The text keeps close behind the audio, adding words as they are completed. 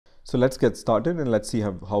So let's get started and let's see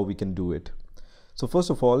how we can do it. So first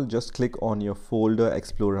of all, just click on your folder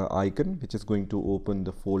explorer icon, which is going to open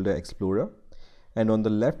the folder explorer. And on the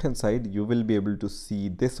left hand side, you will be able to see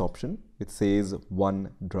this option. It says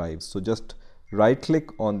OneDrive. So just right click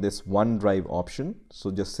on this OneDrive option.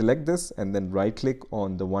 So just select this and then right click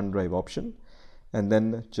on the OneDrive option. And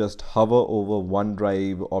then just hover over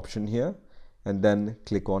OneDrive option here and then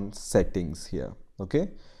click on settings here. Okay.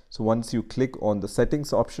 So once you click on the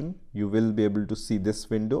settings option, you will be able to see this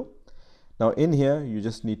window. Now in here, you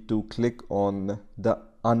just need to click on the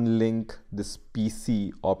Unlink this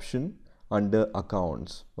PC option under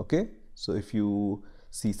accounts. Okay. So if you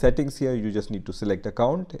see settings here, you just need to select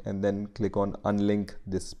account and then click on Unlink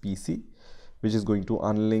this PC, which is going to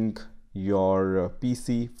unlink your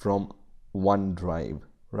PC from OneDrive,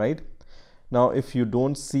 right? Now, if you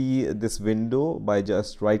don't see this window by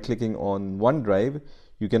just right clicking on OneDrive,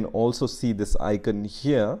 you can also see this icon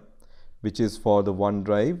here, which is for the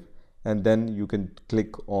OneDrive, and then you can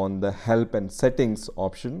click on the help and settings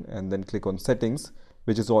option and then click on settings,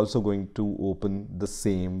 which is also going to open the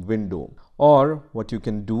same window. Or what you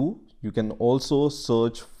can do, you can also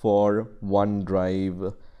search for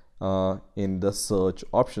OneDrive in the search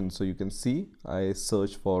option. So you can see I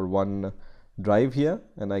search for OneDrive here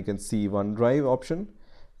and I can see OneDrive option,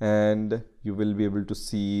 and you will be able to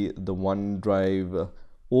see the OneDrive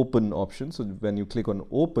open option. So when you click on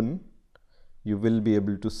open, you will be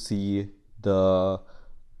able to see the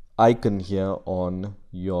icon here on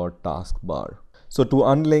your taskbar. So to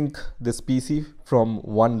unlink this PC from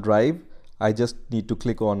OneDrive, I just need to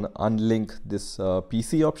click on unlink this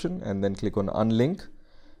PC option and then click on unlink,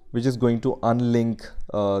 which is going to unlink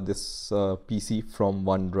this PC from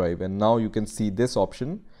OneDrive. And now you can see this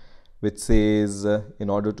option, which says in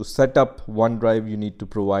order to set up OneDrive, you need to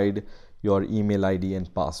provide your email ID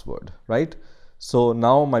and password, right? So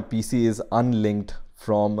now my PC is unlinked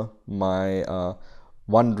from my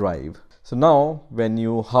OneDrive. So now when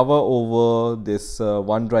you hover over this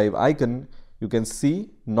OneDrive icon, you can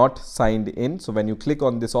see not signed in. So when you click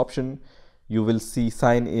on this option, you will see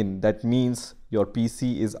sign in. That means your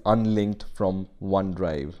PC is unlinked from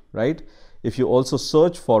OneDrive, right? If you also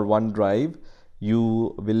search for OneDrive,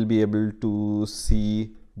 you will be able to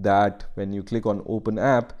see that when you click on open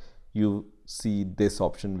app, you see this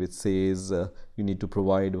option which says you need to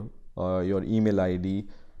provide your email ID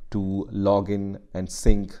to log in and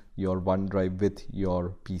sync your OneDrive with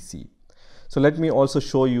your PC. So let me also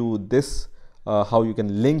show you this, how you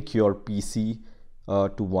can link your PC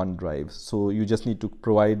to OneDrive. So you just need to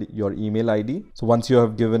provide your email ID. So once you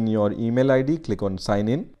have given your email ID, click on sign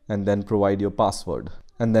in and then provide your password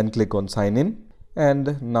and then click on sign in.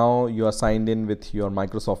 And now you are signed in with your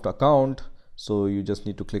Microsoft account. So you just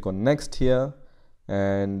need to click on next here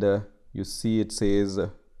and you see it says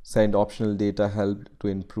send optional data help to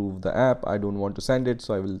improve the app. I don't want to send it,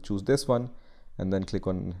 so I will choose this one and then click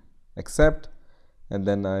on accept, and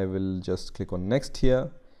then I will just click on next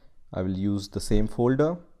here. I will use the same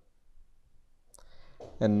folder,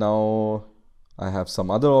 and now I have some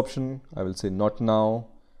other option. I will say not now,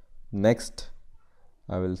 next,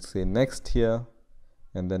 I will say next here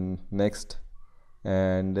and then next,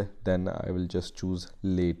 and then I will just choose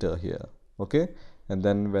later here. Okay, and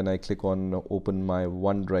then when I click on open my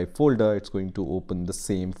OneDrive folder, it's going to open the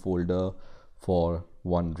same folder for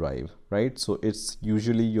OneDrive, right? So it's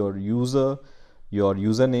usually your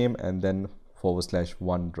username and then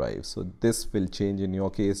 /OneDrive. So this will change in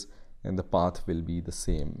your case and the path will be the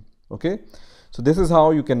same. Okay, so this is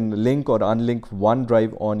how you can link or unlink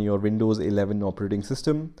OneDrive on your Windows 11 operating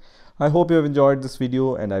system. I hope you have enjoyed this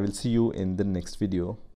video and I will see you in the next video.